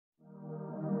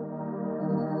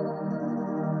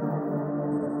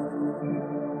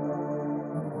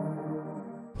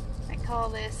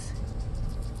this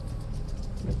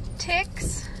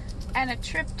ticks and a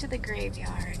trip to the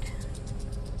graveyard.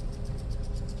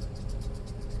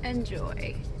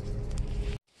 Enjoy.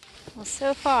 Well,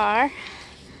 so far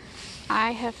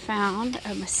I have found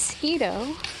a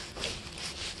mosquito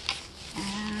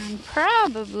and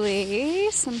probably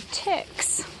some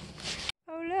ticks.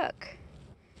 Oh look,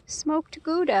 smoked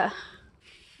Gouda.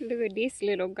 Look at this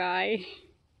little guy.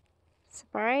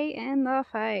 Spray in the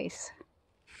face.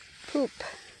 Poop.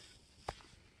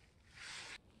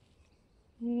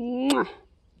 Mwah.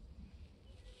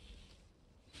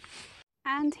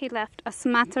 And he left a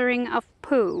smattering of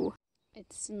poo.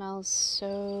 It smells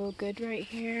so good right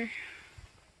here.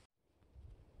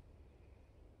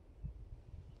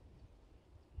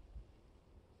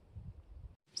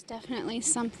 There's definitely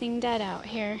something dead out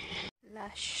here.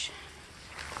 Lush.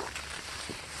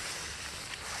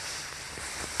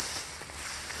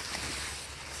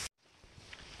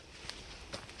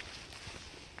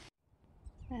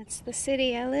 That's the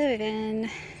city I live in.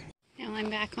 Now I'm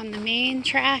back on the main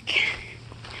track.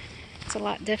 It's a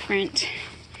lot different.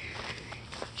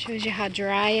 Shows you how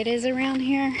dry it is around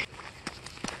here.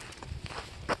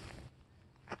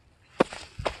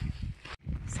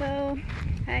 So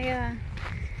I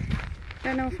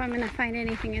don't know if I'm gonna find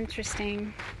anything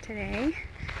interesting today.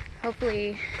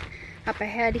 Hopefully up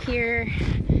ahead here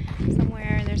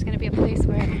somewhere there's gonna be a place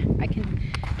where I can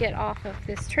get off of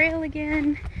this trail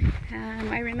again.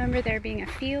 I remember there being a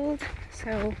field,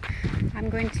 so I'm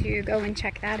going to go and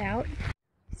check that out.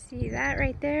 See that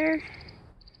right there?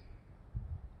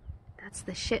 That's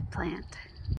the shit plant.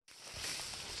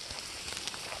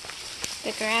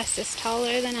 The grass is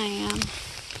taller than I am.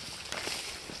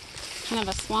 Kind of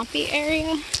a swampy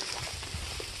area.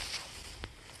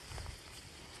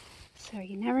 So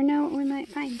you never know what we might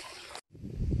find.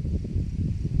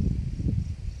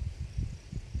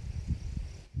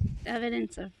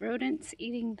 Evidence of rodents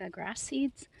eating the grass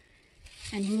seeds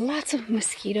and lots of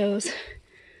mosquitoes,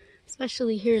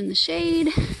 especially here in the shade.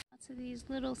 Lots of these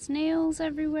little snails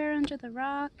everywhere under the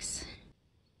rocks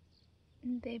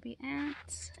and baby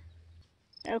ants.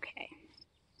 Okay,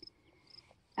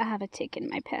 I have a tick in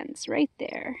my pants right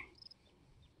there.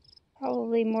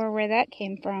 Probably more where that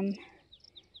came from.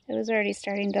 It was already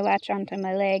starting to latch onto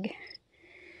my leg.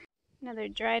 Another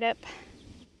dried up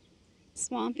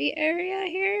swampy area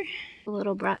here. A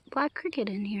little black cricket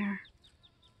in here.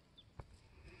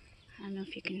 I don't know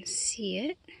if you can see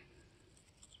it.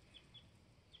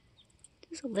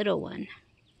 Just a little one.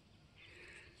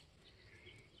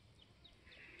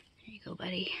 There you go,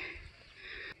 buddy.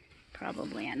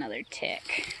 Probably another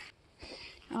tick.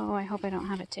 Oh, I hope I don't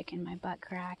have a tick in my butt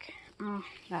crack. Oh,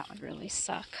 that would really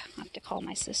suck. I'll have to call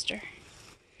my sister.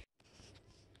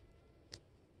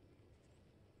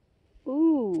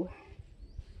 Ooh.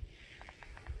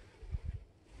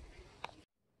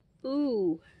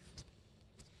 Ooh.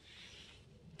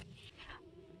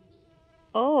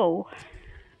 Oh.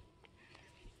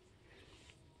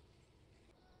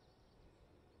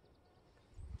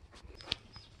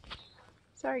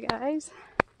 Sorry, guys.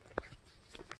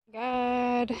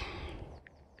 God.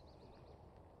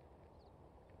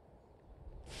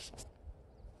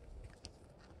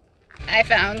 I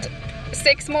found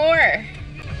 6 more.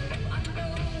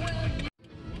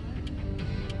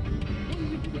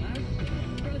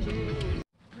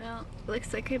 Well,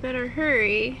 looks like I better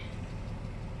hurry.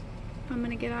 I'm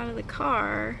gonna get out of the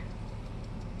car.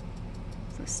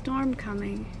 There's a storm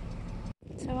coming.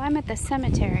 So I'm at the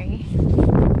cemetery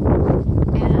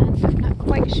and I'm not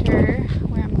quite sure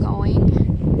where I'm going.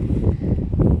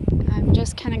 I'm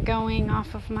just kind of going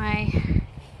off of my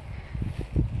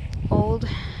old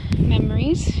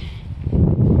memories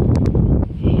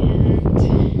and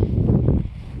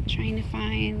trying to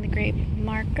find the grave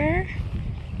marker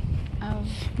of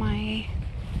my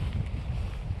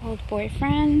old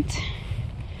boyfriend.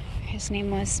 His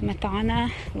name was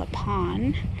Mathana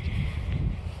Lapan.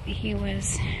 He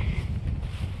was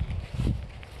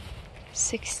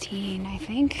 16, I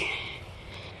think.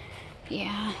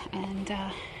 Yeah, and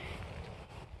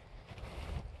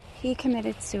he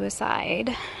committed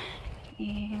suicide,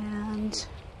 and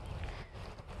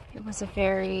it was a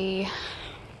very,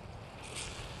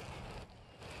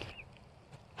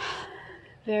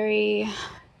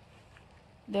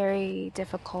 very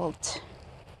difficult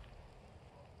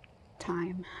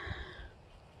time.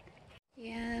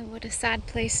 Yeah, what a sad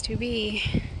place to be.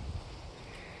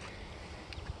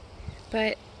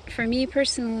 But for me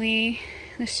personally,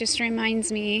 this just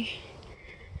reminds me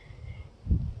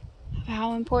of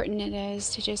how important it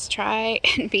is to just try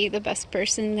and be the best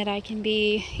person that I can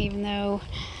be, even though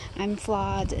I'm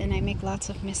flawed and I make lots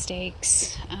of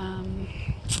mistakes.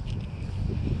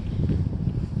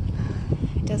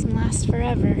 It doesn't last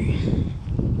forever.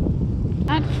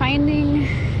 Not finding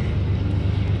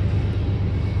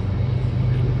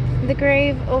the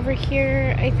grave over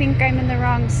here. I think I'm in the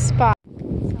wrong spot.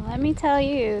 So let me tell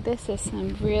you, this is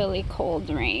some really cold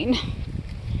rain.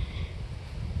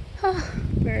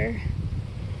 Where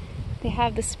they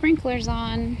have the sprinklers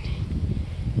on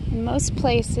in most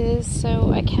places,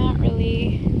 so I can't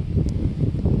really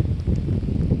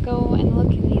go and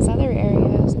look in these other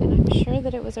areas, and I'm sure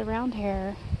that it was around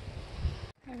here.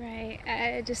 Alright,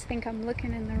 I just think I'm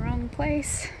looking in the wrong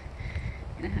place.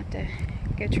 I'm gonna have to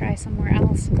go try somewhere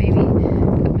else, maybe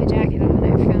put my jacket on.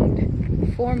 I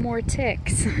found 4 more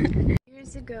ticks.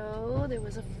 Years ago, there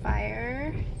was a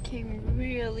fire, came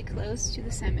really close to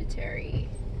the cemetery.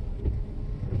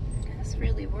 That's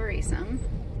really worrisome,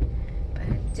 but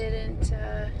it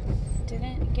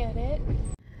didn't get it.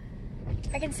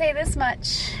 I can say this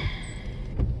much: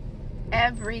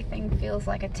 everything feels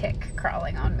like a tick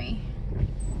crawling on me.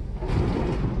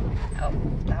 Oh,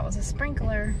 that was a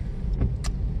sprinkler.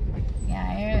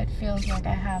 Yeah, it feels like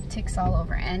I have ticks all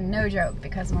over, and no joke,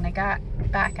 because when I got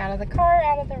back out of the car,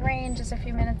 out of the rain just a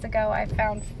few minutes ago, I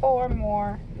found 4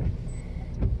 more.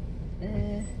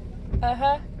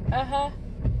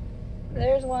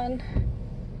 There's one.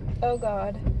 Oh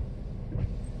God.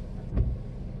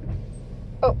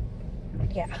 Oh,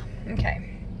 yeah,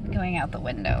 okay. Going out the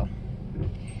window.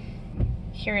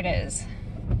 Here it is.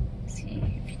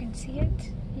 See if you can see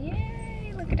it.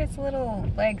 Yay, look at its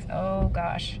little legs. Oh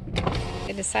gosh.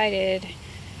 I decided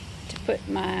to put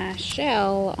my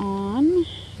shell on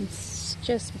and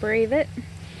just brave it,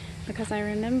 because I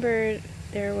remembered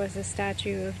there was a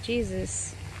statue of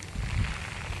Jesus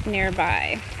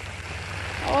nearby.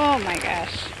 Oh my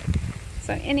gosh.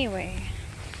 So anyway,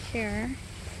 here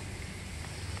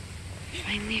I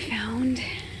finally found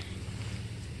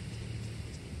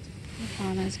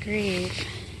Ivana's grave.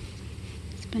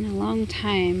 It's been a long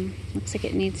time. Looks like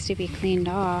it needs to be cleaned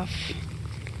off.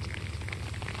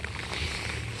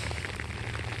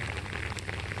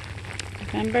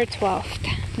 November 12th,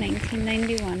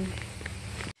 1991.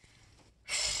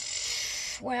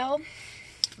 Well,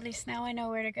 at least now I know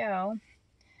where to go.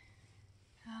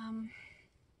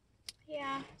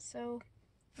 Yeah, so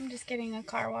I'm just getting a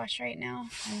car wash right now.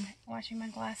 I'm washing my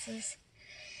glasses.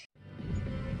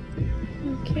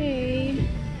 Okay.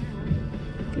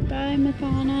 Goodbye,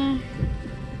 Ivana.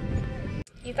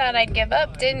 You thought I'd give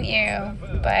up, didn't you?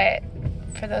 But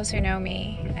for those who know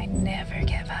me, I never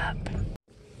give up.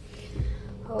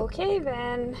 Okay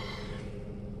then.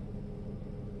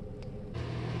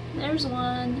 There's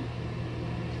one.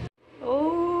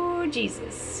 Oh,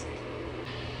 Jesus.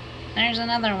 There's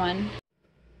another one.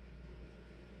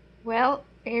 Well,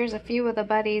 here's a few of the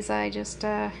buddies I just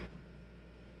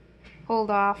pulled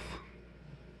off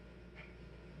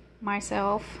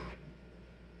myself.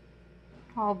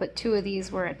 All but 2 of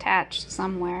these were attached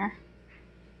somewhere.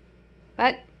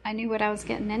 But I knew what I was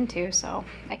getting into, so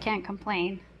I can't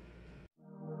complain.